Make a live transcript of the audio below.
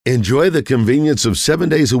Enjoy the convenience of 7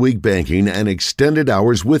 days a week banking and extended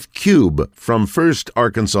hours with Cube from First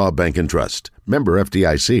Arkansas Bank and Trust. Member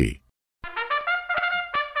FDIC.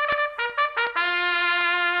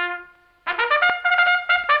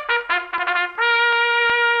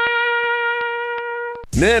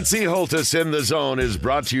 Nancy Holthus in the Zone is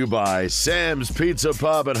brought to you by Sam's Pizza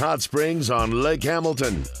Pub and Hot Springs on Lake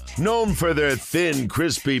Hamilton. Known for their thin,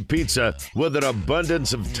 crispy pizza with an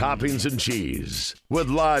abundance of toppings and cheese. With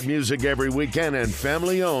live music every weekend and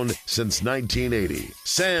family-owned since 1980.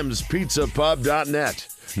 Sam'sPizzaPub.net.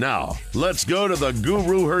 Now, let's go to the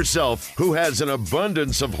guru herself, who has an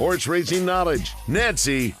abundance of horse racing knowledge.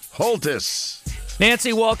 Nancy Holthus.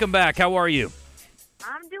 Nancy, welcome back. How are you?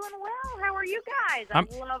 I'm doing well. How are you guys? I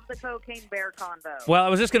love the cocaine bear combo. Well, I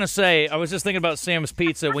was just going to say, I was just thinking about Sam's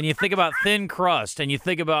Pizza. When you think about thin crust and you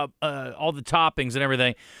think about all the toppings and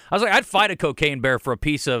everything, I was like, I'd fight a cocaine bear for a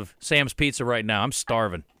piece of Sam's Pizza right now. I'm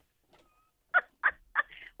starving.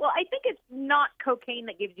 Well, I think it's not cocaine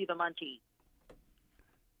that gives you the munchies.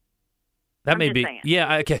 That may be. Saying.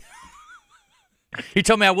 Yeah, okay. You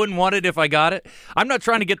told me I wouldn't want it if I got it. I'm not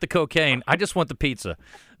trying to get the cocaine. I just want the pizza.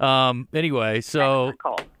 Anyway, so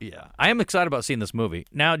yeah, I am excited about seeing this movie.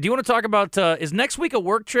 Now, do you want to talk about, is next week a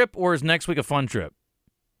work trip or is next week a fun trip?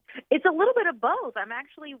 It's a little bit of both. I'm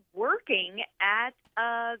actually working at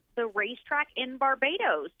the racetrack in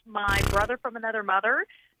Barbados. My brother from another mother,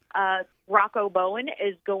 Rocco Bowen,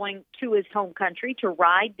 is going to his home country to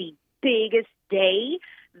ride the biggest day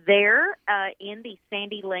there in the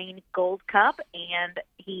Sandy Lane Gold Cup, and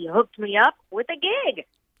he hooked me up with a gig.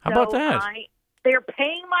 How about that? They're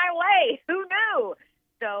paying my way. Who knew?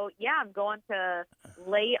 So, yeah, I'm going to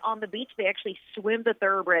lay on the beach. They actually swim the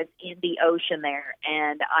thoroughbreds in the ocean there,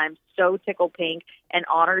 and I'm so tickled pink and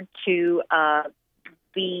honored to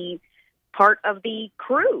be part of the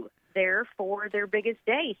crew there for their biggest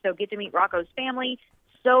day. So get to meet Rocco's family.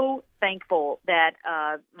 So thankful that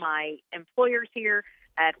my employers here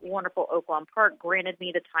at wonderful Oaklawn Park granted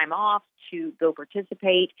me the time off to go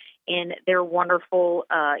participate in their wonderful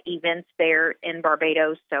events there in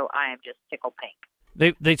Barbados. So I am just tickled pink.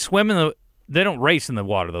 They swim in the. They don't race in the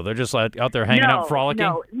water though. They're just like out there hanging out, frolicking.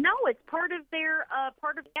 No, it's part of their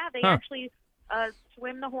They actually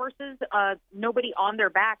swim the horses. Nobody on their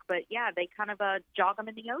back, but yeah, they kind of jog them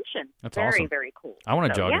in the ocean. That's very, awesome. Very cool. I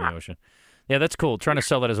want to jog in the ocean. Yeah, that's cool. Trying to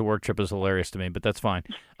sell that as a work trip is hilarious to me, but that's fine.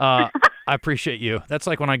 I appreciate you. That's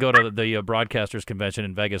like when I go to the broadcasters convention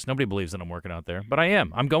in Vegas. Nobody believes that I'm working out there, but I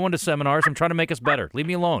am. I'm going to seminars. I'm trying to make us better. Leave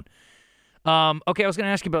me alone. Okay, I was going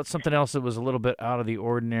to ask you about something else that was a little bit out of the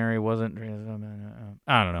ordinary. Wasn't?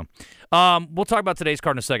 I don't know. We'll talk about today's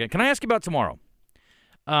card in a second. Can I ask you about tomorrow?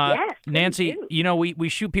 Yes, Nancy, you know, we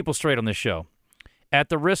shoot people straight on this show. At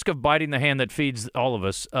the risk of biting the hand that feeds all of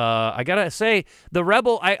us, I got to say, the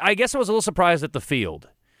Rebel, I guess I was a little surprised at the field.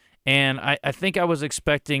 And I think I was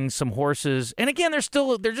expecting some horses. And again, they're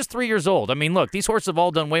just 3 years old. I mean, look, these horses have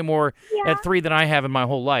all done way more at 3 than I have in my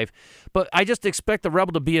whole life. But I just expect the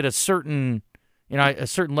Rebel to be at a certain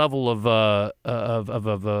level of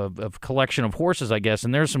collection of horses, I guess.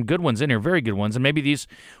 And there's some good ones in here, very good ones. And maybe these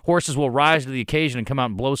horses will rise to the occasion and come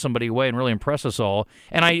out and blow somebody away and really impress us all.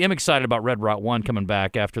 And I am excited about Red Route 1 coming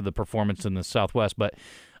back after the performance in the Southwest. But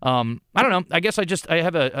I don't know. I guess I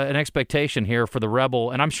have an expectation here for the Rebel.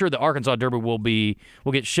 And I'm sure the Arkansas Derby will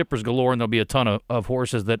get shippers galore, and there'll be a ton of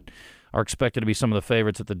horses that are expected to be some of the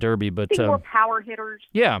favorites at the Derby. But more power hitters.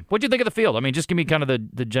 Yeah. What'd you think of the field? I mean, just give me kind of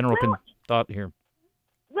the general thought here.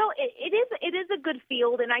 Well, it is a good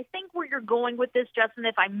field, and I think where you're going with this, Justin,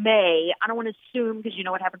 if I may, I don't want to assume, because you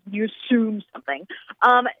know what happens when you assume something.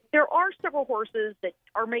 There are several horses that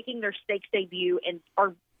are making their stakes debut and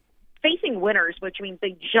are facing winners, which means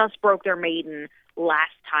they just broke their maiden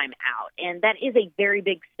last time out, and that is a very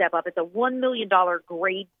big step up. It's a $1 million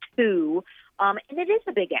Grade 2, and it is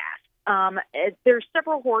a big ask. There's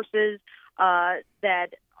several horses that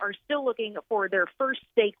are still looking for their first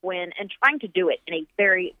stake win and trying to do it in a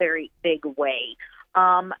very, very big way.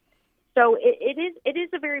 So it is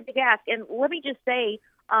a very big ask. And let me just say,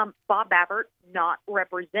 Bob Baffert, not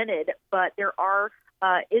represented, but there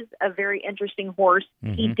is a very interesting horse.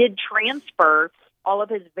 Mm-hmm. He did transfer all of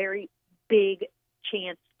his very big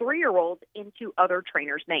chance 3-year-olds into other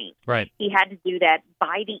trainers' names. Right. He had to do that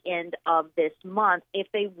by the end of this month if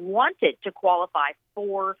they wanted to qualify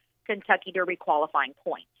for Kentucky Derby qualifying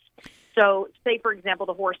points. So, say, for example,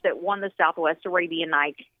 the horse that won the Southwest Arabian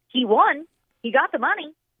Night, he won, he got the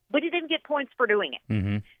money, but he didn't get points for doing it.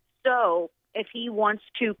 Mm-hmm. So, if he wants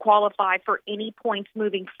to qualify for any points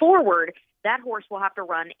moving forward, that horse will have to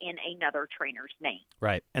run in another trainer's name.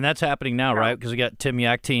 Right, and that's happening now, right? Because we got Tim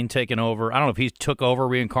Yaktine taking over. I don't know if he took over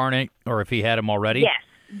Reincarnate or if he had him already. Yes,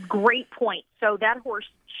 great point. So that horse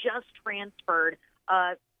just transferred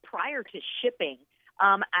prior to shipping.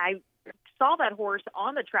 I saw that horse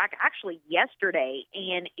on the track actually yesterday,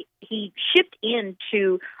 and he shipped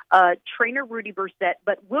into trainer Rudy Brissett,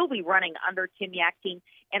 but will be running under Tim Yaktine.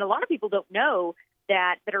 And a lot of people don't know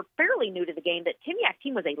that are fairly new to the game that Tim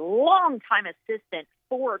Yaktine was a long-time assistant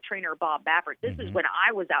for trainer Bob Baffert. This is when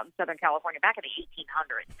I was out in Southern California back in the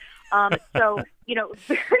 1800s. So,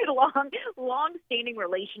 very long-standing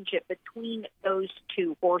relationship between those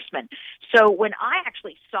two horsemen. So when I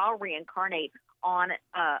actually saw Reincarnate on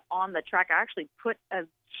the track, I actually put a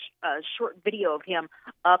short video of him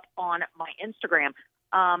up on my Instagram.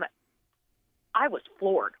 I was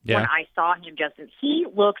floored when I saw him, Justin. He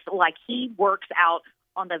looks like he works out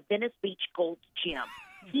on the Venice Beach Gold's Gym.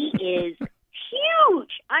 He is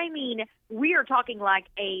huge. I mean, we are talking like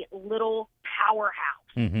a little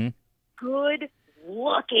powerhouse. Mm-hmm. Good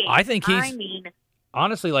looking. I think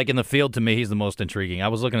honestly, like in the field, to me, he's the most intriguing. I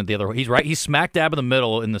was looking at the other. He's right. He's smack dab in the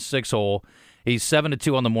middle in the 6 hole. He's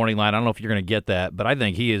 7-2 on the morning line. I don't know if you're going to get that, but I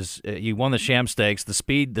think he is. He won the Sham Stakes. The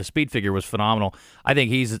speed figure was phenomenal. I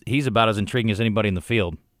think he's about as intriguing as anybody in the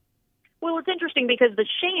field. Well, it's interesting because the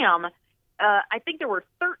Sham, I think there were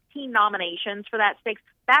 13 nominations for that stakes.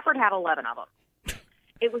 Baffert had 11 of them.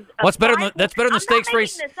 It was. That's better than the stakes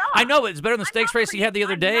race. I know it's better than the stakes race he had the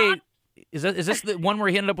other day. Is this the one where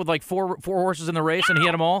he ended up with like four horses in the race and he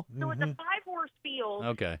had them all? So it's a 5-horse field.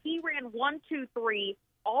 Okay. He ran 1, 2, 3.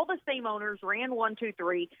 All the same owners ran 1, 2,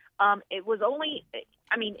 3. It was only.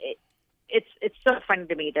 I mean, it's so funny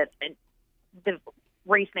to me that the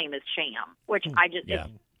race name is Sham, which I just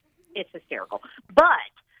it's hysterical.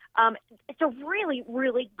 But it's a really,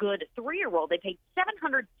 really good 3-year-old. They paid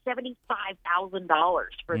 $775,000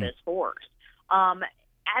 for this horse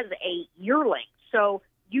as a yearling. So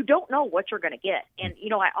you don't know what you're going to get. And,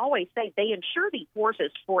 I always say they insure these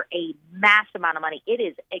horses for a mass amount of money. It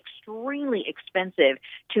is extremely expensive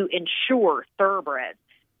to insure thoroughbreds.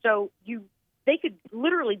 So they could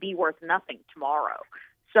literally be worth nothing tomorrow.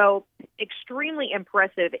 So extremely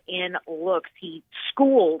impressive in looks. He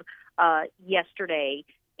schooled yesterday,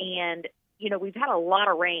 and, we've had a lot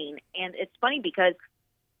of rain. And it's funny because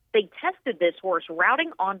they tested this horse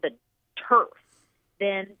routing on the turf.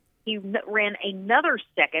 Then he ran another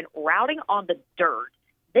second routing on the dirt.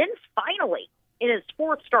 Then finally, in his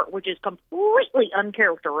 4th start, which is completely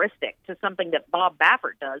uncharacteristic to something that Bob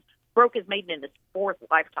Baffert does, broke his maiden in his 4th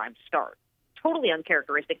lifetime start. Totally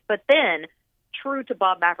uncharacteristic. But then, true to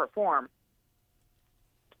Bob Baffert form,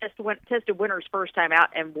 tested winners first time out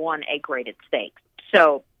and won a graded stakes.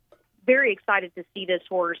 So very excited to see this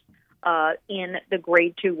horse in the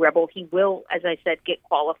Grade 2 Rebel. He will, as I said, get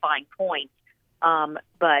qualifying points.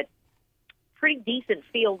 But pretty decent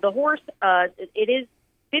field. The horse, it is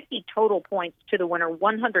 50 total points to the winner,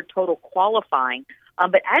 100 total qualifying.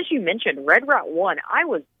 But as you mentioned, Red Route 1, I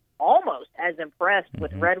was almost as impressed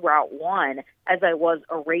with Red Route 1 as I was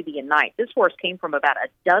Arabian Night. This horse came from about a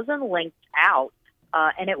dozen lengths out,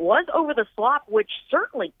 and it was over the slop, which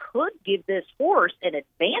certainly could give this horse an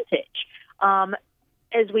advantage.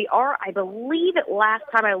 As we are, I believe at last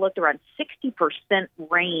time I looked, around 60%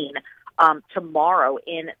 rain tomorrow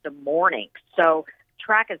in the morning. So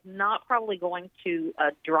track is not probably going to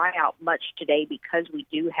dry out much today because we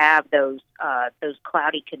do have those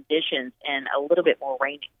cloudy conditions and a little bit more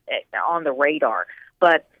rain on the radar.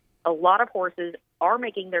 But a lot of horses are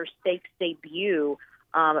making their stakes debut.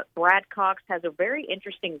 Brad Cox has a very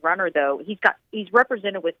interesting runner, though. He's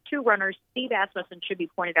represented with 2 runners. Steve Asmussen should be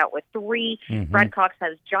pointed out with 3. Brad Cox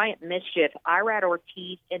has Giant Mischief, Irad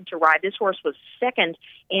Ortiz into ride. This horse was second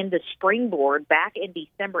in the springboard back in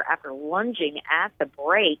December after lunging at the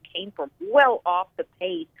break. Came from well off the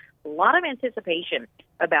pace. A lot of anticipation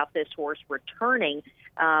about this horse returning.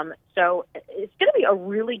 So it's going to be a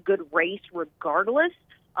really good race regardless.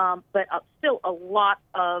 But still a lot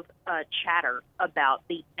of chatter about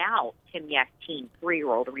the now Tim Yaktine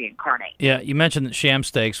 3-year-old Reincarnate. Yeah, you mentioned the Sham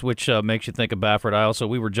Stakes, which makes you think of Baffert.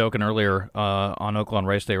 We were joking earlier on Oaklawn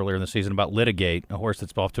Race Day earlier in the season about Litigate, a horse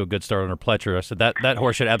that's off to a good start under Pletcher. I said that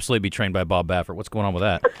horse should absolutely be trained by Bob Baffert. What's going on with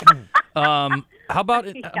that? How about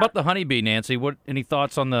the Honeybee, Nancy? Any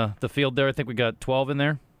thoughts on the field there? I think we got 12 in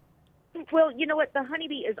there. Well, you know what? The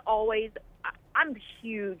Honeybee is always. I'm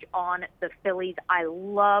huge on the fillies. I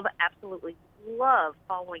absolutely love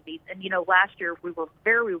following these. And, last year we were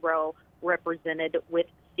very well represented with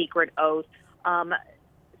Secret Oath.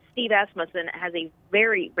 Steve Asmussen has a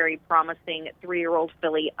very, very promising 3-year-old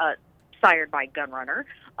filly, sired by Gunrunner,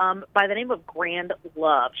 by the name of Grand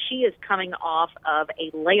Love. She is coming off of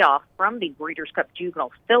a layoff from the Breeders' Cup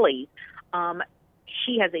Juvenile Fillies.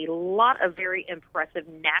 She has a lot of very impressive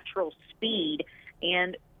natural speed,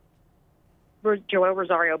 and Joelle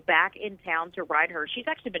Rosario back in town to ride her. She's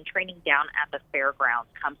actually been training down at the fairgrounds,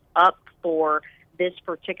 comes up for this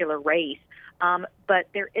particular race. But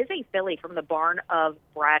there is a filly from the barn of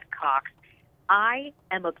Brad Cox. I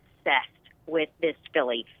am obsessed with this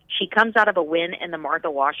filly. She comes out of a win in the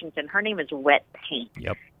Martha Washington. Her name is Wet Paint.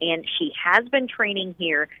 Yep. And she has been training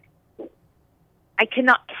here. I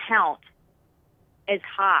cannot count as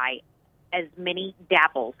high as many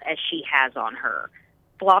dapples as she has on her.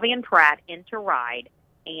 Flavian Pratt in to ride,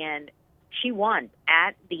 and she won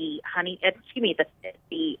at the Honeybee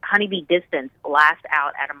distance last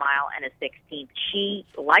out at a mile and a 16th. She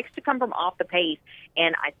likes to come from off the pace,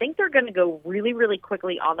 and I think they're going to go really, really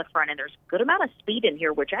quickly on the front, and there's a good amount of speed in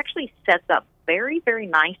here, which actually sets up very, very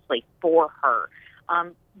nicely for her.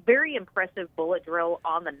 Very impressive bullet drill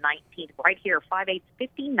on the 19th, right here, 5/8,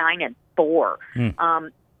 59-4.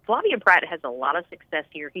 Flavian Pratt has a lot of success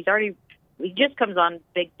here. He just comes on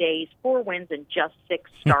big days, 4 wins in just 6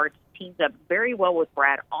 starts, teams up very well with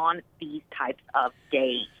Brad on these types of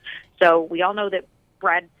days. So we all know that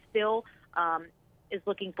Brad still is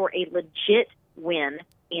looking for a legit win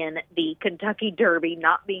in the Kentucky Derby,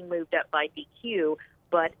 not being moved up by DQ,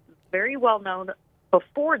 but very well known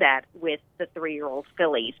before that with the 3-year-old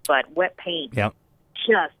fillies. But Wet Paint,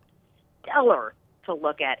 just stellar to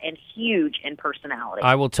look at and huge in personality.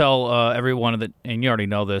 I will tell everyone that, and you already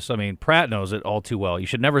know this, I mean, Pratt knows it all too well. You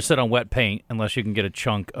should never sit on Wet Paint unless you can get a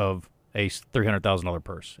chunk of a $300,000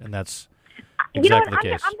 purse, and that's exactly the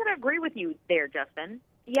case. I'm going to agree with you there, Justin.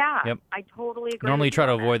 Yeah, I totally agree. Normally, with try you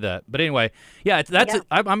to on avoid that, but anyway,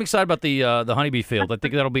 I'm excited about the Honeybee field. I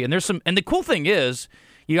think that'll be, and the cool thing is,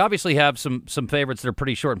 you obviously have some favorites that are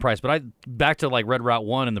pretty short in price. But back to like Red Route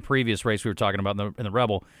 1 in the previous race we were talking about in the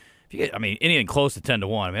Rebel. Anything close to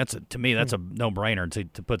 10-1. I mean, to me that's a no-brainer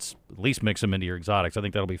to put at least mix them into your exotics. I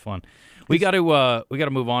think that'll be fun. We got to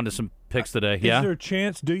move on to some picks today. Is there a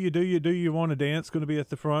chance? Do you want to dance? Going to be at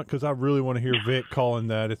the front because I really want to hear Vic calling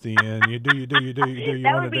that at the end. You want to dance?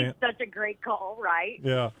 That would be such a great call, right?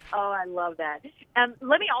 Yeah. Oh, I love that.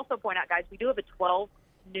 Let me also point out, guys, we do have a 12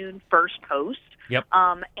 noon first post. Yep.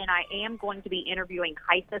 And I am going to be interviewing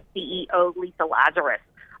Holthus CEO Lisa Lazarus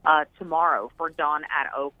tomorrow for Dawn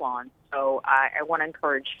at Oaklawn. So I want to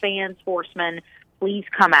encourage fans, horsemen, please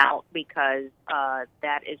come out because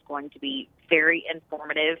that is going to be very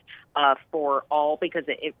informative for all because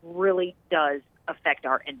it really does affect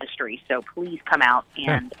our industry. So please come out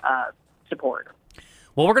and support.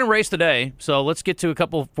 Well, we're going to race today, so let's get to a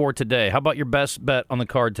couple for today. How about your best bet on the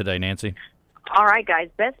card today, Nancy? All right, guys,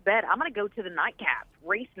 best bet. I'm going to go to the nightcap.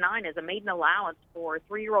 Race 9 is a maiden allowance for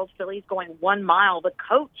 3-year-old fillies going 1 mile. The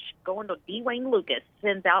coach going to Dwayne Lucas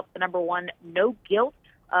sends out the number 1, No Guilt,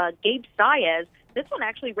 Gabe Saez. This one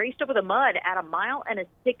actually raced over the mud at a mile and a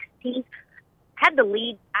 16th. Had the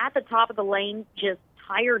lead at the top of the lane, just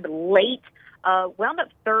tired late. Wound up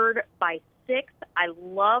third by 6. I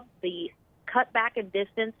love the cut back in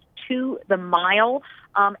distance to the mile.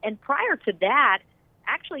 And prior to that,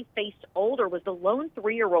 actually faced older, was the lone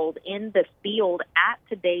 3-year-old in the field at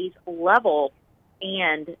today's level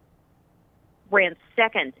and ran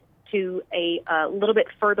second to a little bit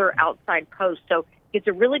further outside post. So it's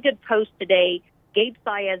a really good post today. Gabe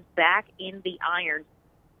Saez back in the irons.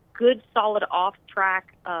 Good, solid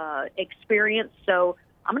off-track experience. So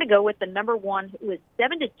I'm going to go with the number 1, who is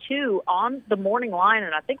 7-2 on the morning line,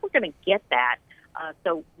 and I think we're going to get that.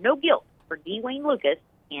 So no guilt for Dwayne Lucas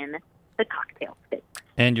in the cocktail stick.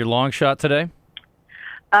 And your long shot today?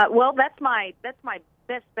 Well, that's my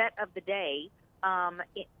best bet of the day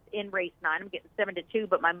in race 9. I'm getting 7-2,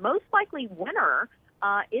 but my most likely winner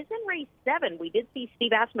is in race 7. We did see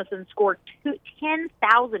Steve Asmussen score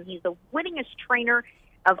 10,000. He's the winningest trainer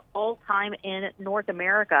of all time in North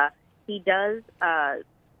America. He does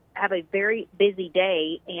have a very busy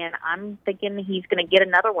day, and I'm thinking he's going to get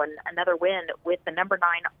another win with the number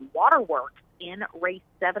 9 Waterworks in race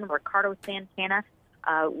 7. Ricardo Santana,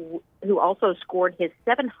 who also scored his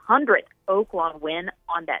 700th Oaklawn win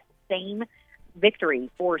on that same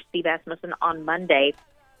victory for Steve Asmussen on Monday.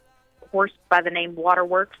 Horse by the name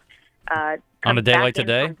Waterworks. On a day like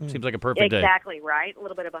today? Seems like a perfect day. Exactly right. A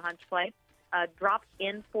little bit of a hunch play. Dropped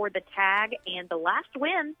in for the tag, and the last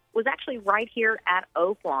win was actually right here at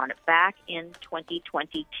Oaklawn back in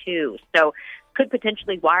 2022. So could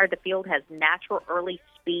potentially wire the field, has natural early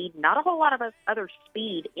speed, not a whole lot of other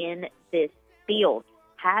speed in this field.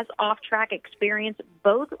 Has off-track experience,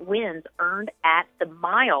 both wins earned at the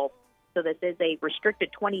mile. So this is a restricted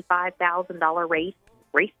 $25,000 race.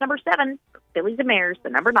 Race number 7, Fillies and Mares, the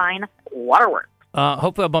number 9, Waterworks.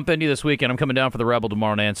 Hopefully I'll bump into you this weekend. I'm coming down for the Rebel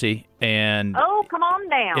tomorrow, Nancy. And oh, come on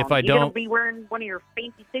down. If I You're don't, going to be wearing one of your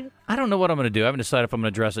fancy suits? I don't know what I'm going to do. I haven't decided if I'm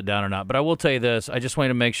going to dress it down or not. But I will tell you this. I just want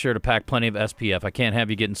to make sure to pack plenty of SPF. I can't have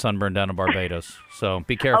you getting sunburned down in Barbados. So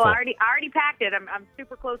be careful. Oh, I already packed it. I'm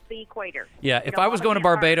super close to the equator. Yeah, if I was going to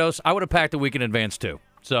Barbados, I would have packed a week in advance too.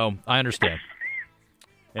 So I understand.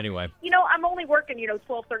 Anyway. I'm only working,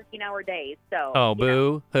 12, 13-hour days. So. Oh,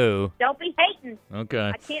 boo-hoo. Don't be hating. Okay.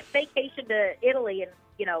 I can't vacation to Italy and,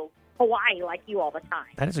 Hawaii like you all the time.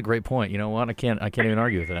 That is a great point. You know what? I can't even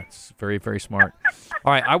argue with that. It's very, very smart.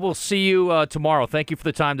 All right, I will see you tomorrow. Thank you for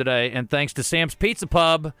the time today, and thanks to Sam's Pizza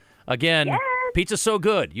Pub. Again, yes. Pizza's so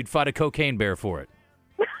good, you'd fight a cocaine bear for it.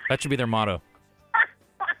 That should be their motto. I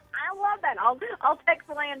love that. I'll text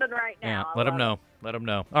Landon right now. Yeah, let him know. Let him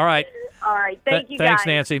know. All right. All right. Thank you, Thanks, guys.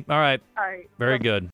 Nancy. All right. All right. Very good.